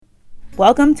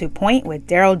Welcome to Point with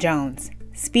Daryl Jones,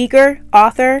 speaker,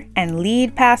 author, and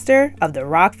lead pastor of the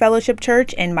Rock Fellowship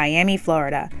Church in Miami,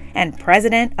 Florida, and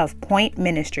president of Point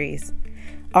Ministries.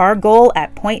 Our goal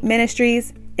at Point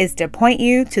Ministries is to point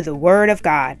you to the Word of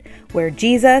God, where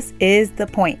Jesus is the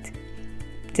point.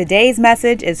 Today's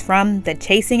message is from the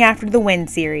Chasing After the Wind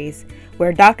series,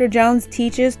 where Dr. Jones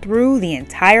teaches through the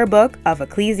entire book of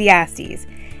Ecclesiastes,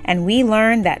 and we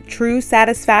learn that true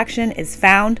satisfaction is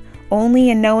found only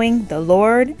in knowing the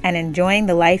Lord and enjoying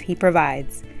the life He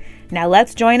provides. Now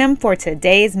let's join Him for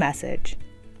today's message.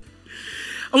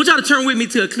 I want y'all to turn with me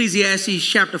to Ecclesiastes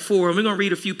chapter 4. And we're going to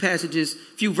read a few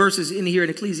verses in here in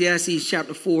Ecclesiastes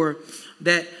chapter 4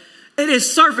 that at its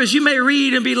surface you may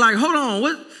read and be like, hold on,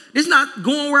 what? It's not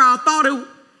going where I thought it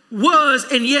was.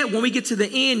 And yet when we get to the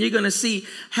end, you're going to see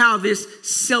how this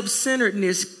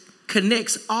self-centeredness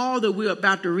connects all that we're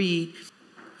about to read.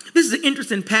 This is an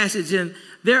interesting passage, and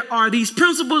there are these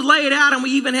principles laid out, and we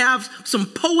even have some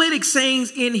poetic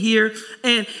sayings in here.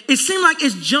 And it seems like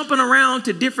it's jumping around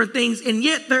to different things. And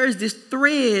yet there is this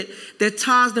thread that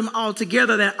ties them all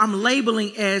together that I'm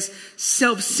labeling as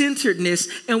self-centeredness.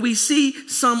 And we see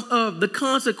some of the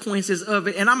consequences of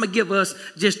it. And I'm going to give us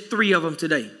just 3 of them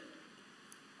today.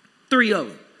 3 of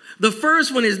them. The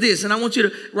first one is this, and I want you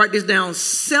to write this down.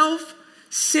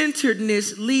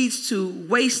 Self-centeredness leads to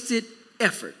wasted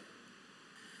effort.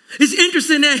 It's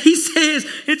interesting that he says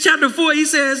in chapter 4, he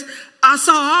says, I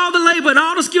saw all the labor and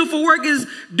all the skillful work is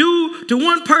due to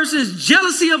one person's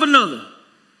jealousy of another.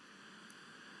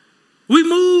 We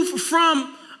move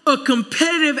from a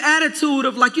competitive attitude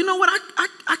of like, you know what, I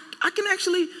can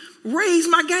actually raise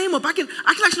my game up. I can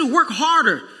actually work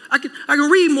harder. I can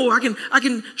read more. I can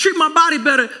treat my body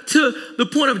better, to the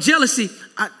point of jealousy.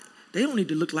 They don't need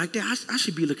to look like that. I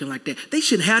should be looking like that. They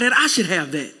shouldn't have that. I should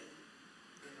have that.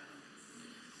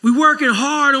 We're working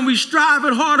hard and we're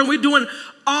striving hard and we're doing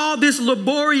all this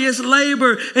laborious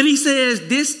labor. And he says,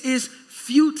 this is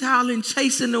futile and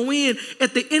chasing the wind.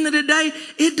 At the end of the day,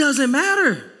 it doesn't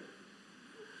matter.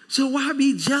 So why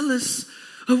be jealous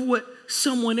of what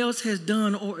someone else has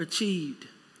done or achieved?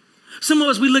 Some of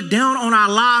us, we look down on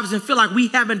our lives and feel like we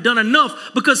haven't done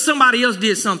enough because somebody else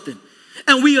did something.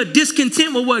 And we are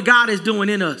discontent with what God is doing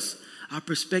in us. Our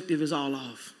perspective is all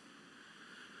off.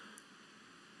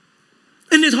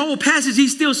 In this whole passage,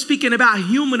 he's still speaking about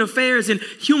human affairs and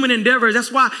human endeavors.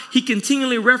 That's why he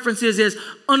continually references as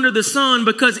under the sun,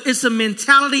 because it's a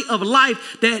mentality of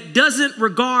life that doesn't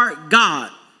regard God.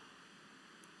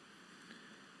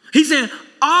 He said,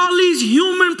 all these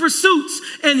human pursuits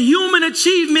and human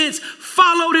achievements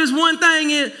follow this one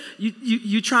thing, and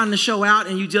you're trying to show out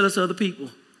and you're jealous of other people.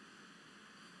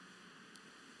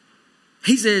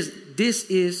 He says, this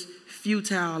is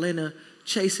futile and a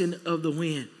chasing of the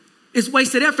wind. It's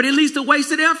wasted effort. It leads to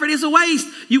wasted effort. It's a waste.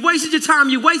 You wasted your time.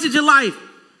 You wasted your life.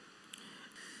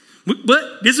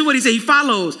 But this is what he said. He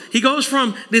follows. He goes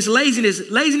from this laziness.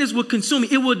 Laziness will consume you.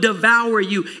 It will devour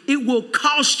you. It will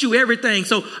cost you everything.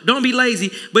 So don't be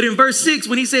lazy. But in verse 6,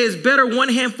 when he says better one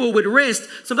handful with rest,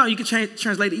 sometimes you can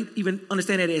translate it, even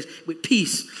understand that as with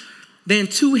peace, than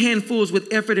 2 handfuls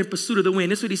with effort in pursuit of the wind.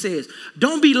 That's what he says.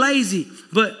 Don't be lazy,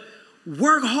 but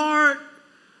work hard,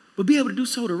 but be able to do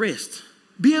so to rest.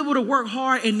 Be able to work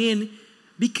hard and then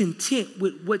be content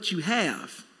with what you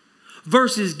have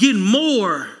versus getting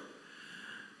more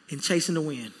and chasing the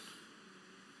wind.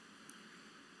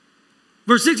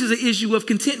 Verse 6 is an issue of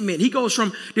contentment. He goes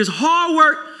from this hard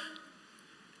work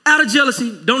out of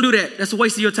jealousy. Don't do that. That's a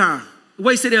waste of your time.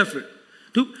 Wasted effort.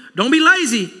 Don't be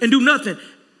lazy and do nothing.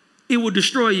 It will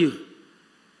destroy you.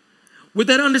 With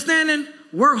that understanding,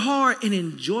 work hard and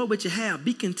enjoy what you have.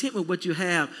 Be content with what you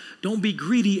have. Don't be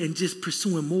greedy and just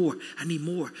pursuing more. I need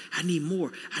more. I need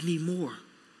more. I need more.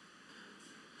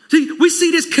 See, we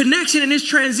see this connection and this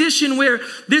transition where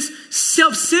this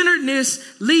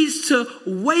self-centeredness leads to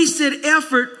wasted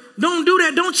effort. Don't do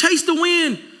that. Don't chase the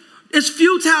wind. It's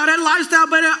futile, that lifestyle,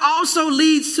 but it also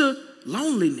leads to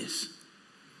loneliness.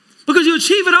 Because you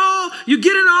achieve it all, you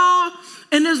get it all,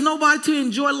 and there's nobody to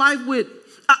enjoy life with.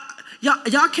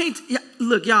 Y'all can't,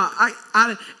 look, y'all,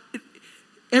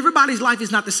 everybody's life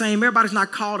is not the same. Everybody's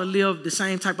not called to live the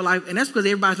same type of life. And that's because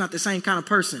everybody's not the same kind of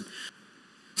person.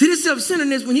 See, this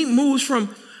self-centeredness, when he moves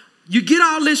from, you get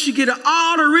all this, you get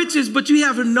all the riches, but you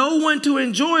have no one to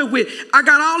enjoy it with. I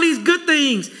got all these good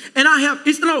things, and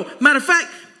matter of fact,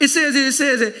 it says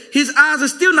that his eyes are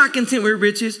still not content with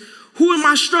riches. Who am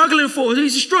I struggling for?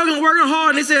 He's struggling, working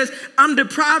hard, and it says, I'm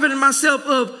depriving myself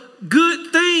of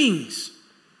good things.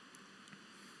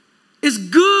 It's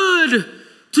good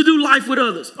to do life with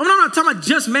others. I'm not talking about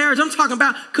just marriage. I'm talking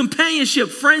about companionship,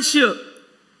 friendship,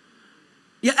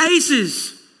 your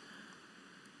aces.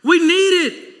 We need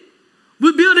it.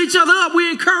 We build each other up.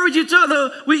 We encourage each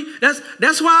other.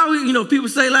 That's why people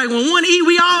say, like, when one eat,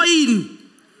 we all eating.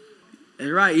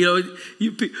 That's right.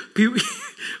 People,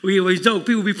 we always joke.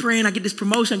 People be praying, I get this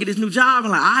promotion, I get this new job.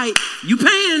 I'm like, all right, you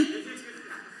paying.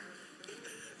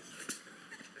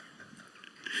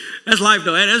 That's life,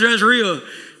 though. That's real.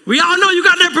 We all know you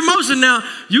got that promotion now.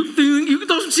 You can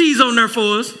throw some cheese on there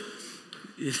for us.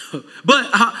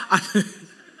 But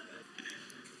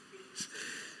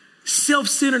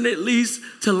self-centeredness leads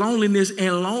to loneliness,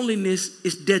 and loneliness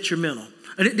is detrimental.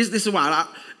 And this is why.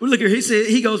 Look here.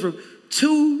 He goes from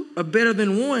 2 are better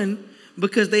than 1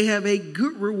 because they have a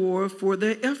good reward for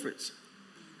their efforts.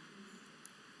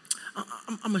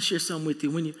 I'm going to share something with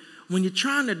you. When you're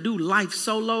trying to do life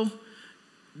solo,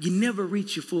 you never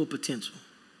reach your full potential.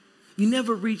 You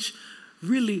never reach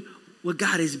really what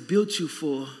God has built you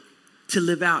for, to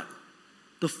live out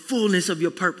the fullness of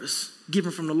your purpose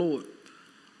given from the Lord.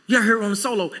 You're here on a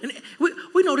solo. And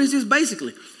we know this is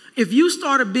basically, if you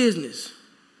start a business,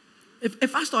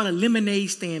 if I start a lemonade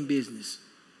stand business,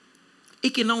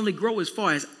 it can only grow as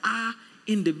far as I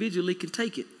individually can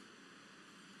take it.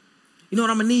 You know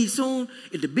what I'm going to need soon?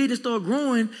 If the business start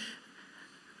growing,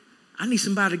 I need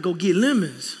somebody to go get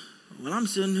lemons while I'm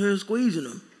sitting here squeezing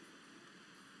them.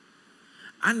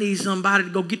 I need somebody to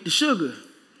go get the sugar.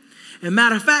 And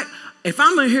matter of fact, if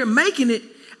I'm in here making it,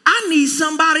 I need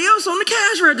somebody else on the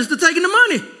cash register taking the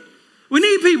money. We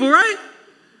need people, right?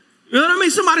 You know what I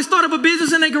mean? Somebody start up a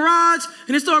business in their garage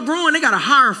and it start growing, they got to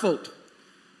hire folk.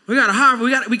 We got to hire,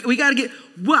 we got to get,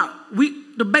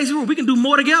 the basic rule, we can do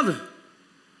more together.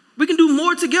 We can do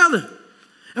more together.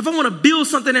 If I want to build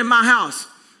something in my house,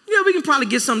 yeah, we can probably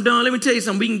get something done. Let me tell you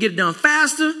something, we can get it done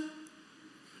faster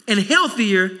and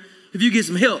healthier if you get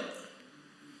some help.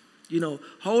 You know,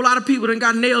 a whole lot of people done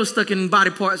got nails stuck in body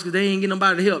parts because they ain't getting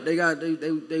nobody to help.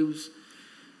 They was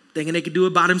thinking they could do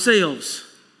it by themselves.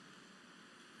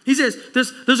 He says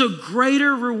there's a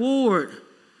greater reward.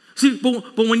 See,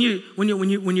 but when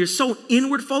you're so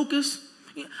inward focused,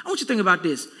 I want you to think about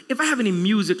this. If I have any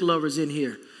music lovers in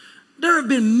here, there have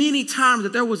been many times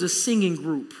that there was a singing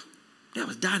group that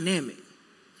was dynamic.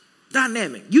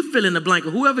 Dynamic. You fill in the blank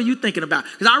of whoever you thinking about.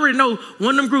 Because I already know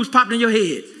one of them groups popped in your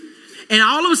head. And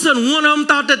all of a sudden, one of them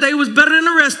thought that they was better than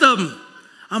the rest of them.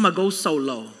 I'm going to go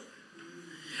solo.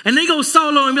 And they go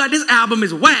solo and be like, this album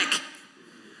is whack.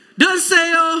 Doesn't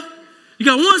sell. You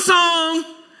got one song.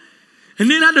 And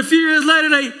then after a few years later,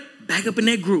 they back up in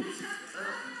that group.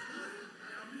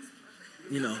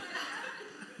 You know,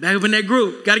 back up in that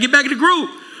group. Got to get back in the group.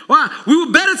 Why? We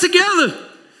were better together.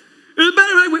 It was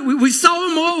better. Right? We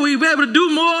sold more. We were able to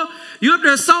do more. You up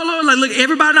there solo. Like, look,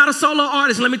 everybody not a solo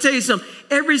artist. Let me tell you something.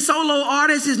 Every solo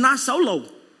artist is not solo.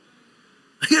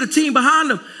 I got a team behind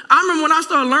them. I remember when I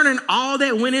started learning all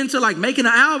that went into like making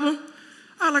an album.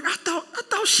 I was like, I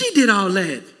thought she did all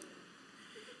that.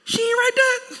 She ain't write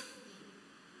that.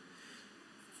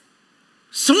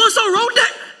 So-and-so wrote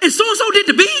that, and so-and-so did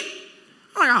the beat.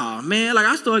 I'm like, oh, man. Like,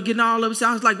 I started getting all of it. So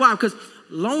I was like, wow, because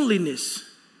loneliness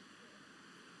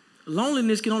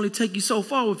can only take you so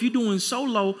far. If you're doing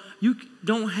solo, you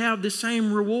don't have the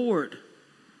same reward.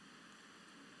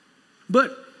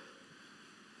 But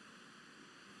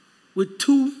with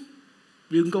 2,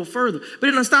 you can go further. But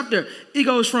it doesn't stop there. It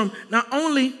goes from not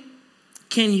only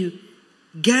can you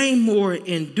gain more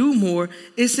and do more,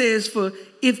 it says for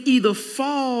if either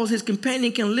falls, his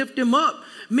companion can lift him up.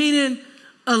 Meaning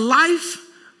a life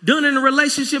done in a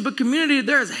relationship, a community,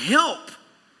 there's help.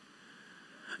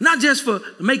 Not just for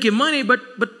making money, but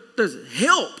there's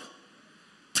help.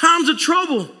 Times of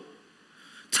trouble.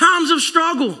 Times of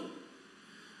struggle.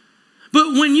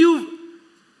 But when you've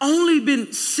only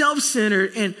been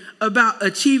self-centered and about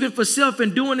achieving for self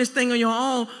and doing this thing on your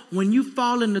own, when you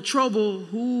fall into trouble,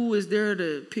 who is there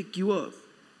to pick you up?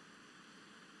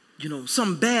 You know,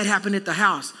 something bad happened at the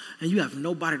house and you have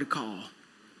nobody to call.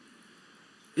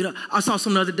 You know, I saw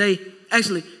something the other day.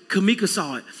 Actually, Kamika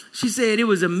saw it. She said it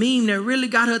was a meme that really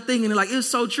got her thinking. Like, it's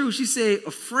so true. She said,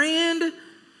 a friend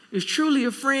is truly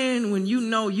a friend when you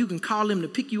know you can call him to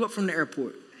pick you up from the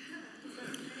airport.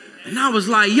 And I was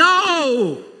like,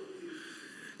 yo,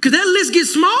 because that list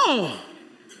gets small.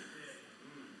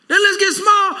 That list gets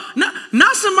small.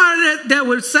 Not somebody that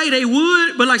would say they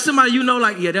would, but like somebody you know,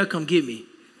 like, yeah, they'll come get me.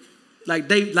 Like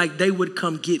they would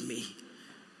come get me.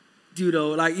 You know,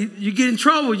 like you get in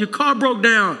trouble, your car broke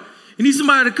down. You need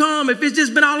somebody to come. If it's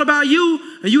just been all about you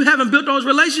and you haven't built those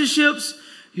relationships,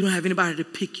 you don't have anybody to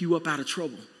pick you up out of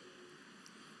trouble.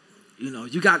 You know,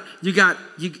 you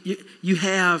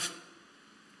have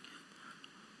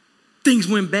things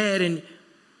went bad and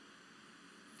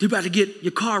you're about to get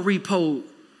your car repoed.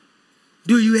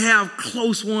 Do you have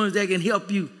close ones that can help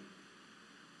you?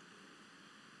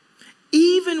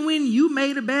 Even when you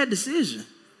made a bad decision.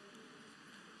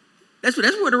 That's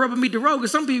where the rubber meet the road.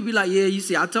 Because some people be like, yeah, you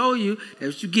see, I told you,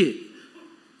 that's what you get.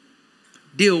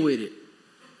 Deal with it.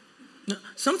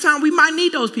 Sometimes we might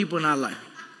need those people in our life.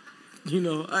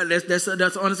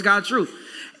 That's honest God truth.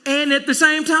 And at the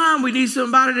same time, we need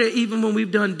somebody that even when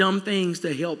we've done dumb things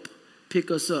to help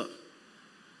pick us up.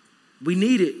 We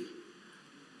need it.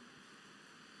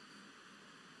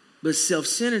 But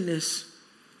self-centeredness,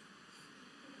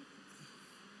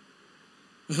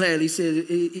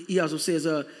 he also says,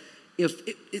 if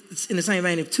it's in the same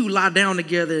vein, if two lie down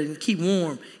together and keep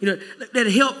warm,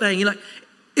 that help thing,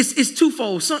 it's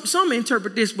twofold. Some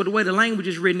interpret this, but the way the language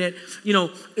is written, that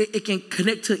it can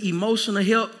connect to emotional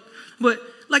help, but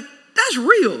that's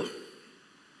real.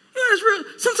 That's real.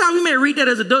 Sometimes we may read that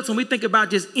as adults and we think about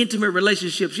just intimate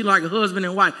relationships, like a husband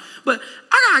and wife. But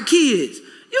I got kids.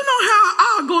 You know how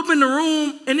I'll go up in the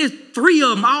room and there's 3 of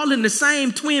them all in the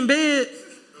same twin bed,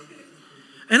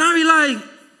 and I'll be like,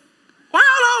 why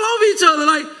y'all all over each other?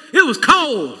 Like, it was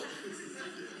cold.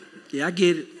 Yeah, I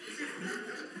get it.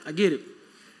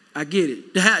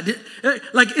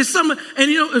 Like, it's something,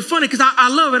 and it's funny because I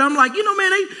love it. I'm like,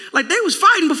 man, they was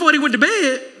fighting before they went to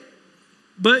bed.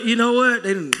 But you know what?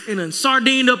 They done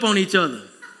sardined up on each other.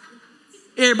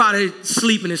 Everybody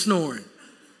sleeping and snoring.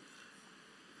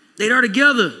 They're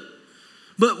together.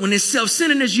 But when it's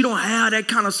self-centeredness, you don't have that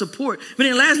kind of support. But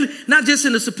then lastly, not just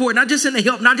in the support, not just in the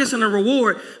help, not just in the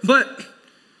reward, but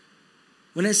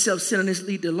when that self-centeredness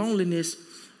leads to loneliness,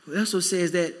 it also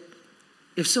says that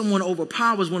if someone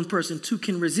overpowers one person, 2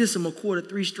 can resist them. A cord of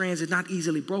 3 strands is not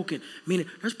easily broken. Meaning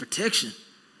there's protection.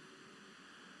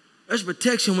 There's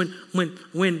protection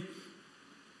when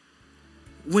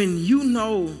you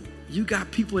know you got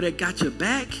people that got your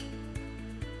back.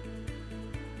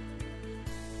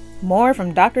 More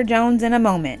from Dr. Jones in a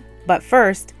moment. But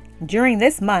first, during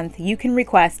this month, you can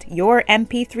request your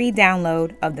MP3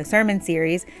 download of the sermon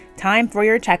series, Time for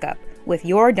Your Checkup, with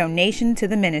your donation to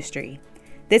the ministry.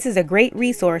 This is a great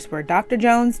resource where Dr.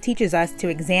 Jones teaches us to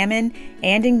examine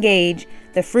and engage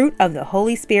the fruit of the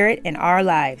Holy Spirit in our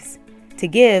lives. To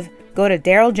give, go to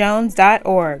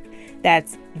daryljones.org.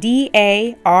 That's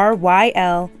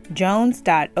DARYL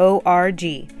Jones.org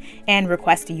and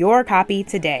request your copy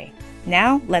today.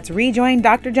 Now, let's rejoin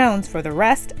Dr. Jones for the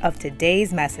rest of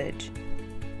today's message.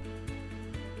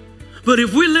 But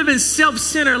if we're living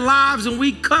self-centered lives and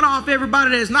we cut off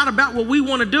everybody that's not about what we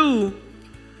want to do,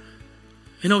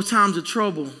 in those times of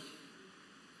trouble,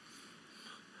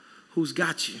 who's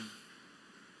got you?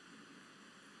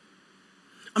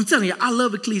 I'm telling you, I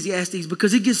love Ecclesiastes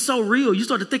because it gets so real. You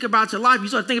start to think about your life. You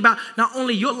start to think about not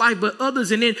only your life, but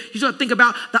others. And then you start to think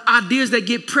about the ideas that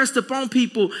get pressed upon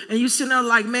people. And you sit there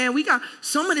like, man,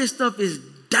 some of this stuff is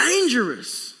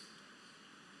dangerous.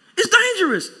 It's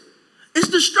dangerous. It's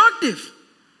destructive.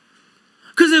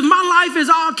 Because if my life is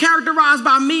all characterized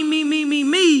by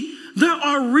me, there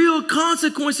are real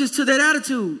consequences to that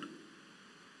attitude.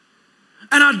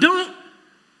 And I don't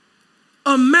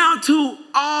amount to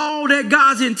all that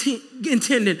God's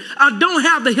intended. I don't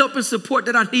have the help and support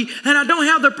that I need, and I don't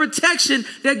have the protection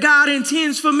that God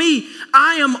intends for me.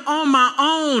 I am on my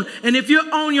own, and if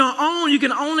you're on your own, you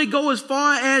can only go as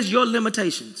far as your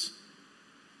limitations.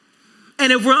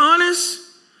 And if we're honest,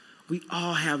 we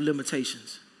all have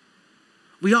limitations.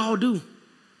 We all do.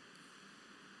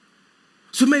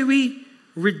 So may we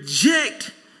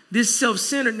reject this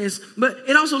self-centeredness, but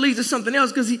it also leads to something else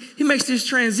because he makes this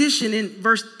transition in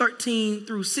verse 13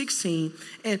 through 16.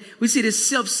 And we see this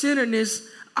self-centeredness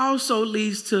also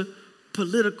leads to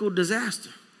political disaster.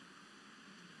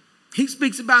 He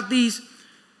speaks about these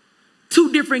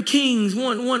 2 different kings,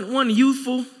 one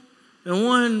youthful and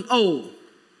one old.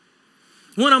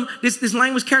 One of them, this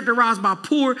language characterized by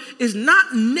poor is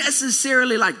not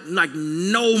necessarily like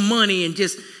no money and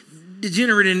just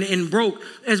degenerate and broke,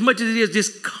 as much as it is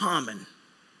just common.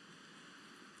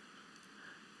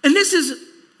 And this is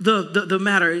the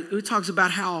matter. It talks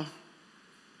about how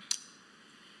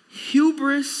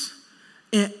hubris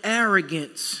and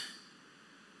arrogance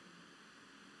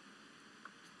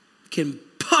can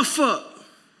puff up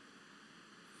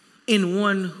in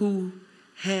one who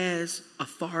has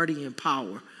authority and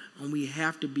power, and we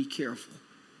have to be careful.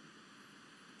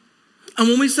 And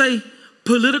when we say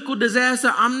political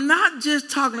disaster, I'm not just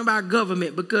talking about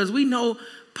government, because we know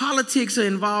politics are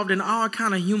involved in all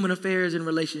kind of human affairs and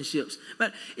relationships.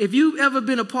 But if you've ever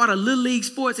been a part of Little League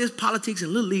sports, it's politics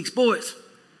in Little League sports.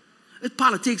 It's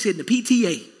politics in the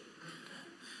PTA.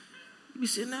 You be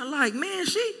sitting there like, man,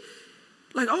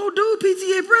 old dude,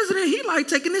 PTA president, he like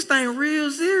taking this thing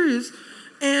real serious.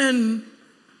 and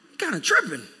kind of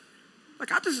tripping.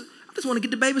 Like, I just want to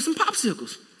get the baby some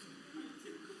popsicles.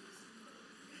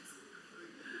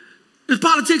 There's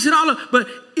politics and all of, but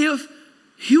if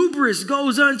hubris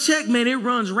goes unchecked, man, it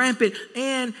runs rampant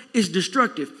and it's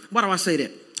destructive. Why do I say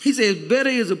that? He says, better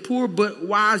is a poor but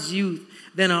wise youth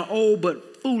than an old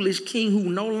but foolish king who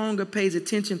no longer pays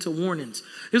attention to warnings.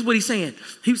 Here's what he's saying.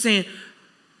 He's saying,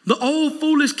 the old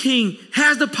foolish king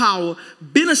has the power,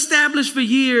 been established for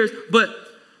years, but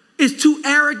is too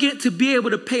arrogant to be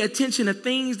able to pay attention to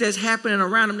things that's happening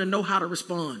around him to know how to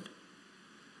respond.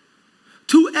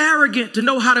 Too arrogant to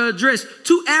know how to address,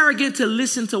 too arrogant to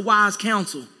listen to wise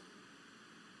counsel.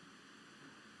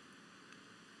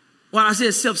 When I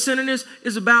said self-centeredness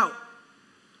is about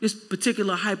this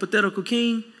particular hypothetical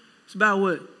king, it's about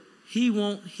what he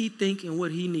wants, he thinks, and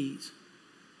what he needs.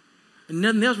 And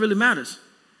nothing else really matters.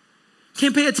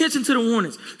 Can't pay attention to the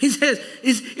warnings. He says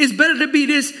it's better to be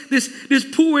this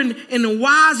poor and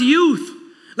wise youth.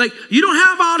 Like, you don't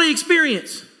have all the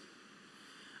experience.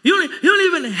 You don't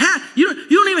even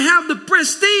have the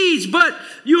prestige, but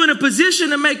you're in a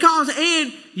position to make calls,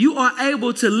 and you are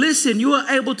able to listen. You are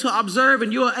able to observe,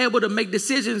 and you are able to make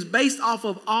decisions based off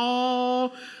of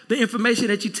all the information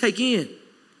that you take in.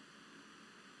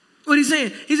 What he's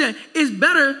saying? He's saying it's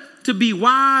better to be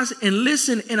wise and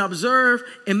listen and observe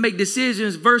and make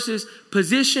decisions versus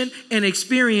position and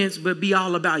experience, but be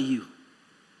all about you.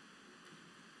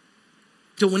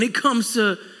 So when it comes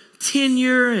to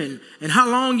tenure and how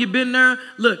long you've been there,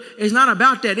 look, it's not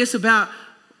about that. It's about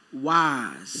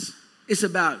wise. It's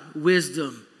about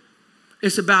wisdom.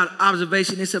 It's about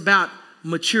observation. It's about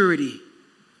maturity.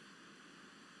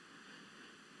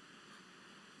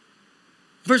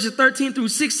 Verses 13 through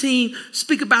 16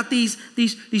 speak about these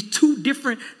two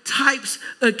different types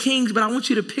of kings, but I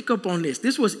want you to pick up on this.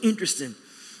 This was interesting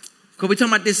because we're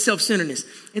talking about this self-centeredness.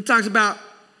 It talks about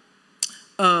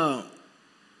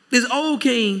this old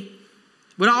king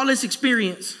with all this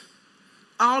experience,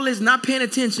 all this not paying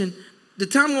attention. The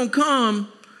time gonna come,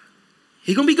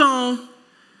 he's gonna be gone,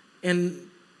 and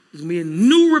there's gonna be a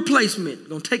new replacement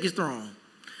gonna take his throne.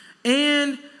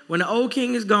 And when the old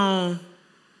king is gone,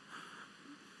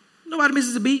 nobody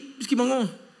misses a beat. Just keep on going.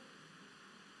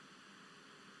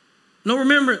 No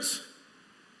remembrance.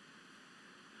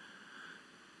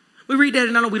 We read that,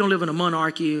 and I know we don't live in a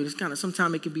monarchy. It's kind of,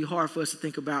 sometimes it can be hard for us to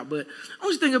think about, but I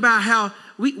want you to think about how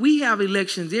we have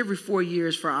elections every 4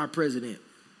 years for our president.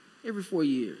 Every 4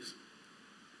 years.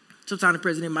 Sometimes the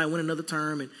president might win another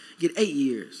term and get 8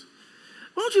 years.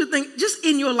 I want you to think, just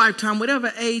in your lifetime,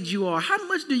 whatever age you are, how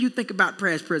much do you think about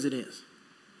past presidents?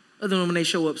 Other than when they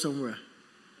show up somewhere.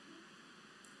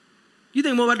 You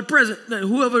think more about the president,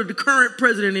 whoever the current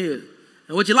president is,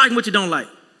 and what you like and what you don't like.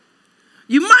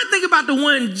 You might think about the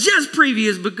one just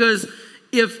previous, because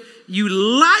if you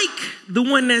like the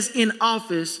one that's in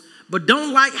office, but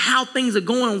don't like how things are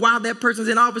going while that person's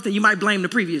in office, then you might blame the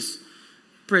previous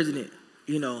president,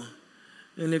 you know.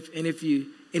 And if you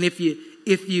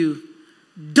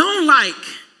don't like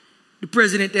the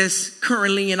president that's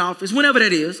currently in office, whenever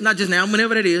that is, not just now,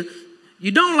 whenever that is,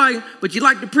 you don't like, but you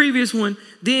like the previous one,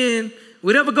 then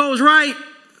whatever goes right,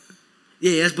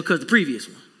 yeah, that's because the previous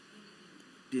one.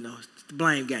 You know, it's the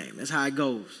blame game. That's how it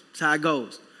goes. That's how it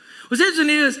goes. What's interesting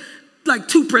is, like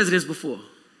 2 presidents before,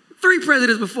 3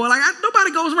 presidents before, like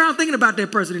nobody goes around thinking about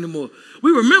that person anymore.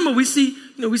 We remember, we see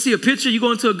a picture, you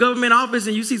go into a government office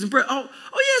and you see some, oh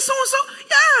yeah, so-and-so,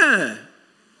 yeah.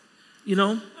 You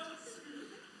know,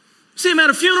 see him at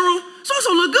a funeral,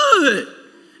 so-and-so look good.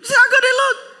 You see how good they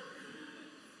look?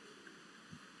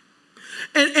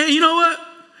 And you know what?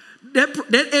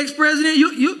 That ex-president,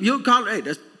 you'll call it, hey,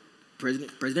 that's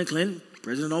President Clinton,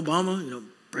 President Obama, you know,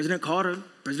 President Carter,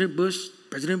 President Bush,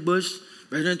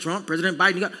 President Trump, President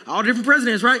Biden. You got all different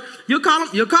presidents, right? You'll call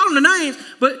them the names,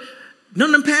 but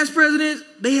none of them past presidents,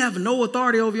 they have no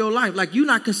authority over your life. Like, you're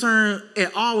not concerned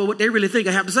at all with what they really think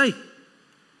I have to say.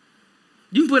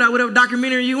 You can put out whatever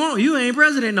documentary you want. You ain't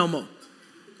president no more.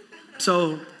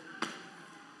 So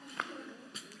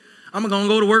I'm gonna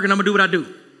go to work and I'm gonna do what I do.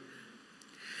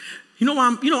 You know why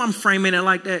I'm framing it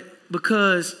like that?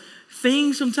 Because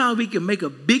things sometimes we can make a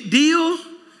big deal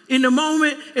in the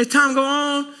moment as time go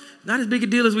on. Not as big a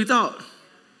deal as we thought.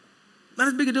 Not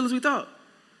as big a deal as we thought.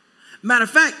 Matter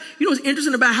of fact, you know what's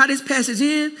interesting about how this passage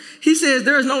ends? He says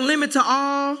there is no limit to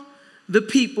all the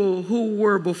people who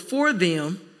were before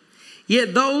them,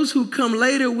 yet those who come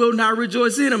later will not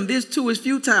rejoice in them. This too is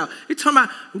futile. You're talking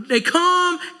about they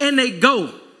come and they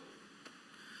go.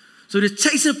 So they're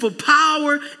chasing for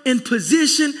power and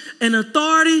position and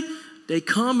authority. They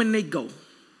come and they go.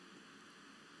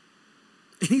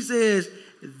 And he says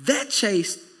that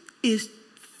chase is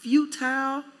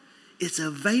futile, it's a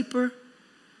vapor,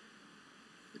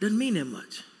 it doesn't mean that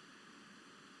much.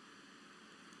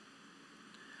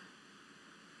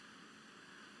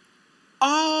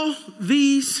 All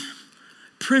these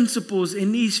principles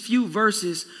in these few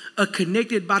verses are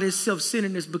connected by this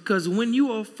self-centeredness, because when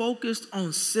you are focused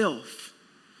on self,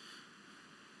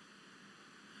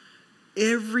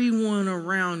 everyone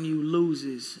around you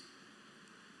loses,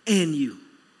 and you.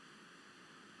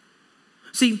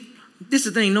 See, this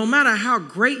is the thing. No matter how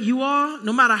great you are,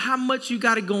 no matter how much you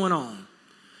got it going on,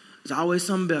 there's always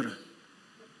something better.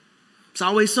 There's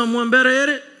always someone better at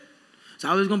it. It's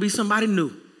always going to be somebody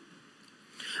new.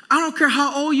 I don't care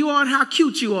how old you are and how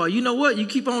cute you are. You know what? You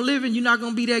keep on living, you're not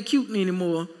going to be that cute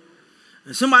anymore.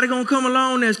 And somebody going to come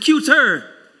along that's cuter.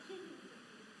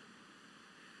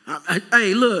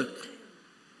 Hey, look.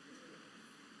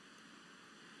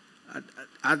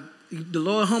 The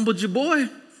Lord humbled your boy.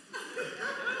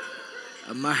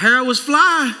 My hair was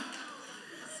fly.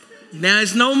 Now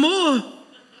it's no more.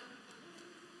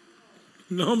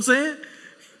 You know what I'm saying?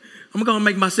 I'm going to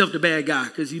make myself the bad guy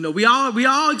because, we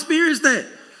all experience that.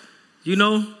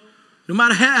 No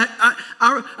matter how,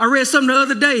 I read something the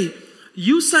other day.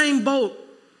 Usain Bolt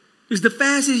is the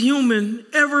fastest human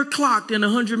ever clocked in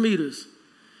 100 meters.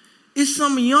 It's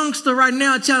some youngster right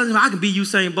now challenging me, I can be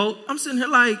Usain Bolt. I'm sitting here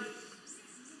like,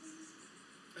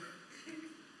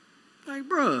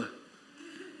 bruh,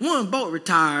 one, Bolt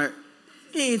retired.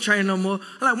 He ain't training no more.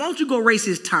 I'm like, why don't you go race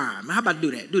his time? How about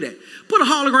do that? Put a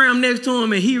hologram next to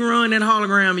him and he run that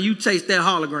hologram and you chase that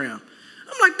hologram.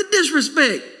 I'm like, the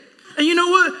disrespect. And you know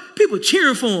what? People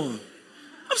cheering for him.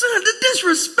 I'm saying, the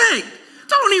disrespect. I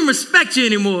don't even respect you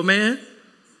anymore, man.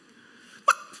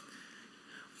 But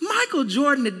Michael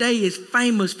Jordan today is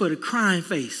famous for the crying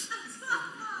face.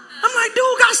 I'm like,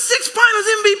 dude got 6 finals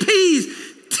MVPs,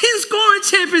 10 scoring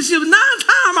championships,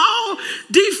 9-time all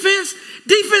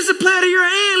defensive player of the year,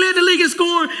 and led the league in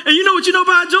scoring. And you know what you know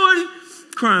about Jordan?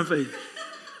 Crying face.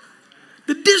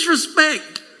 The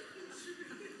disrespect.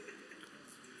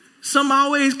 Some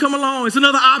always come along. It's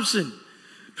another option.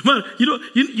 You want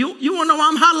to know why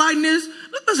I'm highlighting this?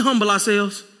 Let's humble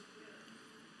ourselves.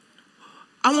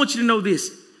 I want you to know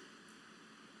this.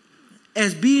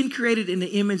 As being created in the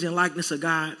image and likeness of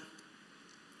God,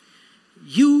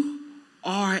 you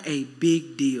are a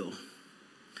big deal.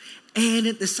 And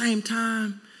at the same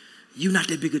time, you're not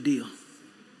that big a deal.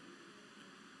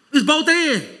 It's both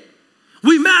and.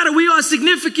 We matter. We are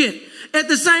significant. At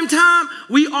the same time,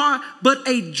 we are but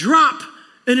a drop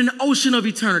in an ocean of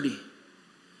eternity.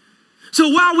 So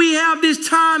while we have this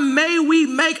time, may we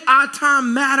make our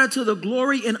time matter to the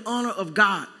glory and honor of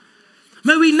God.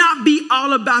 May we not be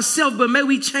all about self, but may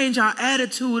we change our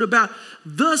attitude about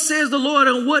thus says the Lord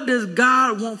and what does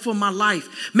God want for my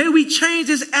life. May we change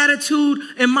this attitude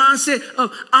and mindset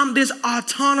of I'm this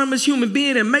autonomous human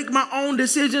being and make my own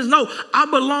decisions. No, I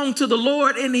belong to the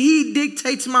Lord and he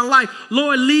dictates my life.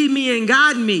 Lord, lead me and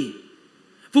guide me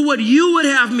for what you would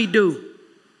have me do.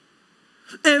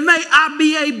 And may I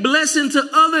be a blessing to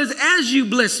others as you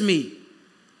bless me.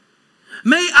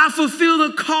 May I fulfill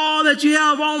the call that you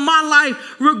have on my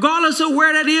life, regardless of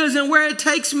where that is and where it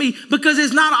takes me, because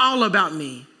it's not all about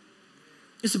me.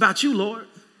 It's about you, Lord.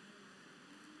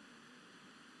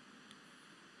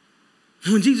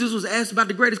 When Jesus was asked about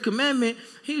the greatest commandment,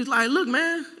 he was like, look,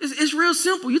 man, it's real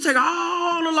simple. You take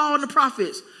all the law and the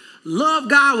prophets, love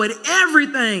God with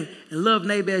everything, and love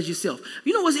neighbor as yourself.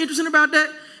 You know what's interesting about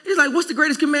that? It's like, what's the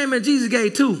greatest commandment Jesus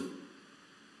gave two?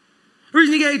 The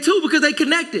reason he gave two, because they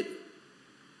connected.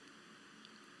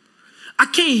 I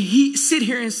can't sit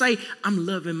here and say, I'm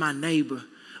loving my neighbor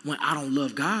when I don't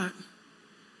love God.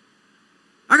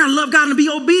 I got to love God and be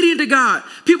obedient to God.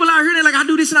 People out here, they're like, I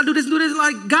do this and I do this and do this.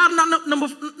 Like, God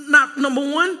not number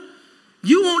one.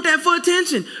 You want that for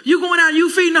attention. You going out, you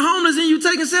feeding the homeless and you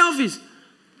taking selfies.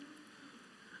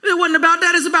 It wasn't about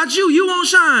that. It's about you. You won't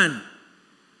shine.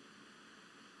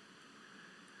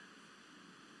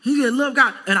 You gotta love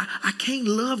God. And I can't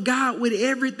love God with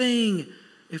everything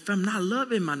if I'm not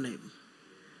loving my neighbor.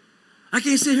 I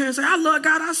can't sit here and say, I love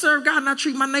God, I serve God, and I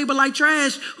treat my neighbor like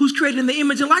trash who's created in the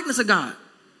image and likeness of God.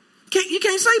 You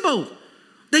can't say both.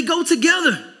 They go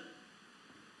together.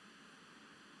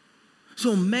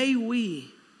 So may we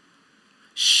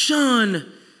shun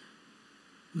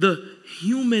the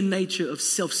human nature of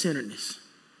self-centeredness.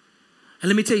 And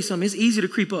let me tell you something, it's easy to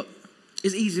creep up.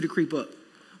 It's easy to creep up.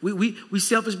 We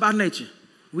selfish by nature.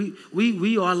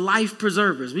 We are life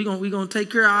preservers. We gonna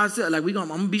take care of ourselves. Like I'm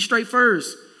gonna be straight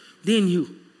first, then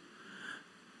you.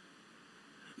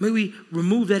 May we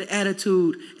remove that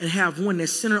attitude and have one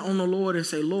that's centered on the Lord and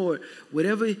say, Lord,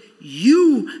 whatever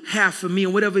you have for me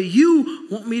and whatever you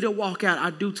want me to walk out, I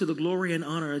do to the glory and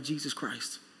honor of Jesus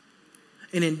Christ.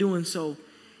 And in doing so,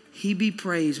 he be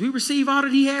praised. We receive all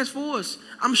that he has for us.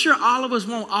 I'm sure all of us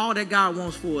want all that God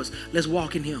wants for us. Let's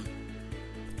walk in him.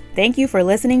 Thank you for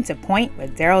listening to Point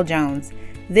with Daryl Jones.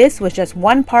 This was just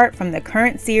one part from the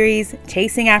current series,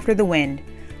 Chasing After the Wind.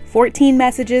 14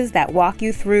 messages that walk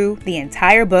you through the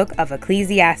entire book of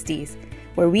Ecclesiastes,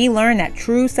 where we learn that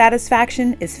true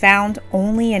satisfaction is found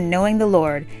only in knowing the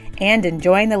Lord and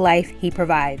enjoying the life he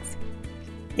provides.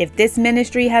 If this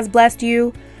ministry has blessed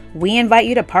you, we invite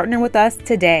you to partner with us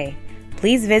today.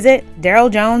 Please visit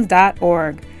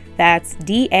daryljones.org. That's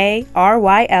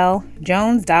DARYL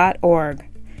Jones.org.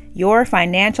 Your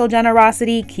financial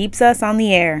generosity keeps us on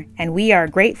the air, and we are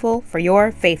grateful for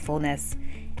your faithfulness.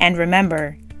 And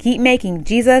remember, keep making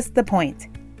Jesus the point.